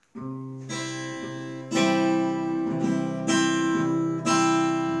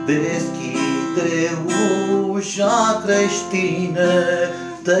Deschide ușa, Creștine,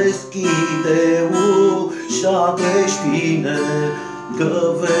 deschide ușa, Creștine, că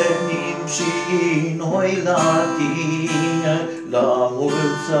venim și noi la tine, la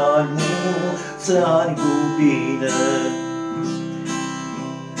mulți ani cu bine.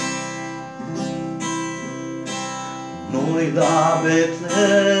 Noi la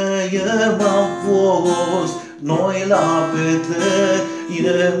Betleem am fost, noi la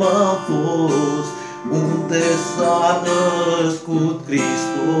Betleem am fost, unde s-a născut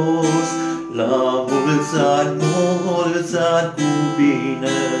Hristos, la mulți ani cu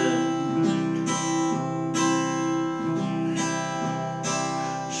bine.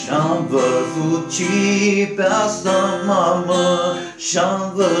 Și-am văzut cipea sa mamă,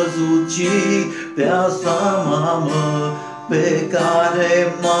 și-am văzut cipea sa mamă, pe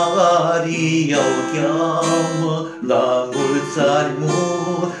care Maria o cheamă, la mulți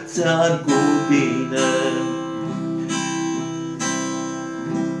ani cu bine.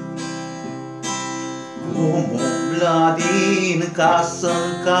 Cum umbla din casă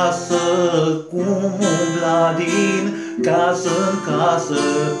în casă, cum umbla din casă în casă,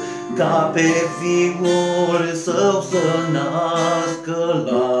 ca pe fiul său să nască,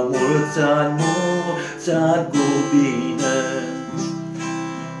 la mulți ani cu bine.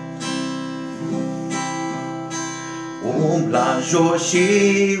 Umbla în jos și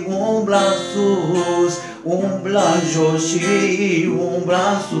umbla în sus, umbla în jos și umbla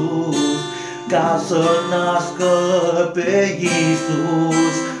în sus, ca să nască pe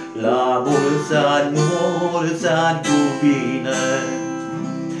Iisus, la mulți ani cu bine.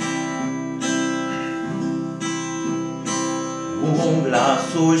 Umbla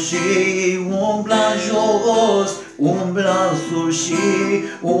sus și umbla jos, umbla sus și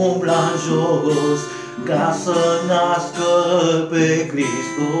umbla jos, ca să nască pe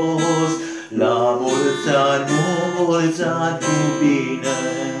Hristos, la mulți ani cu bine.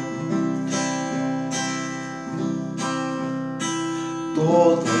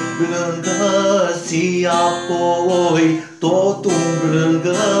 Tot umblând găsi apoi, tot umblând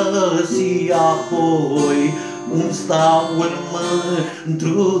găsi apoi, un staul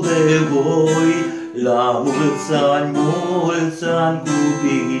mântru de voi, la mulți ani cu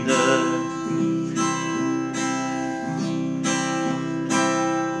bine.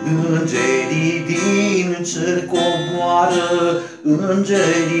 Îngerii din cer coboară,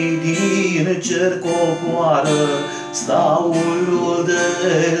 îngerii din cer coboară, staulul de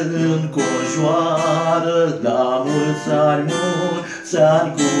înconjoară, la mulți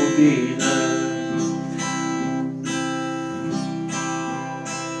ani cu bine.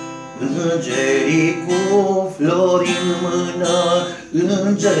 Îngerii cu flori în mână,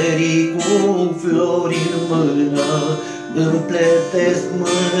 îngerii cu flori în mână, împletesc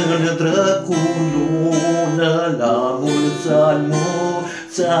mândră cu lună, la mulți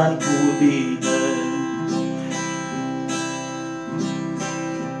ani cu bine.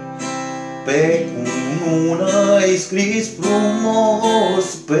 Pe cunună-i scris frumos,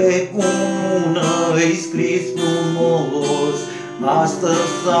 pe cunună-i scris frumos,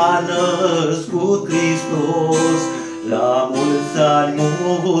 astăzi s-a născut Hristos, la mulți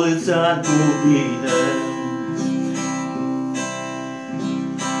ani cu bine.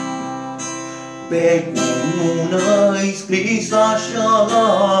 Pe cunună-i scris așa,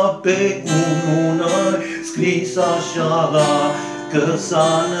 pe cunună-i scris așa, că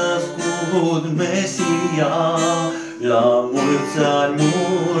s-a născut Mesia, la mulți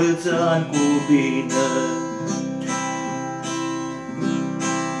ani cu bine.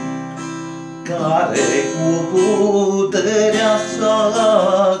 Care cu puterea sa,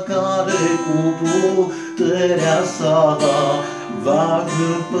 care cu puterea sa, va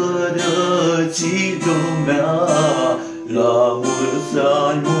împărăți lumea, la mulți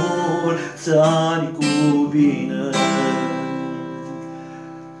ani cu bine.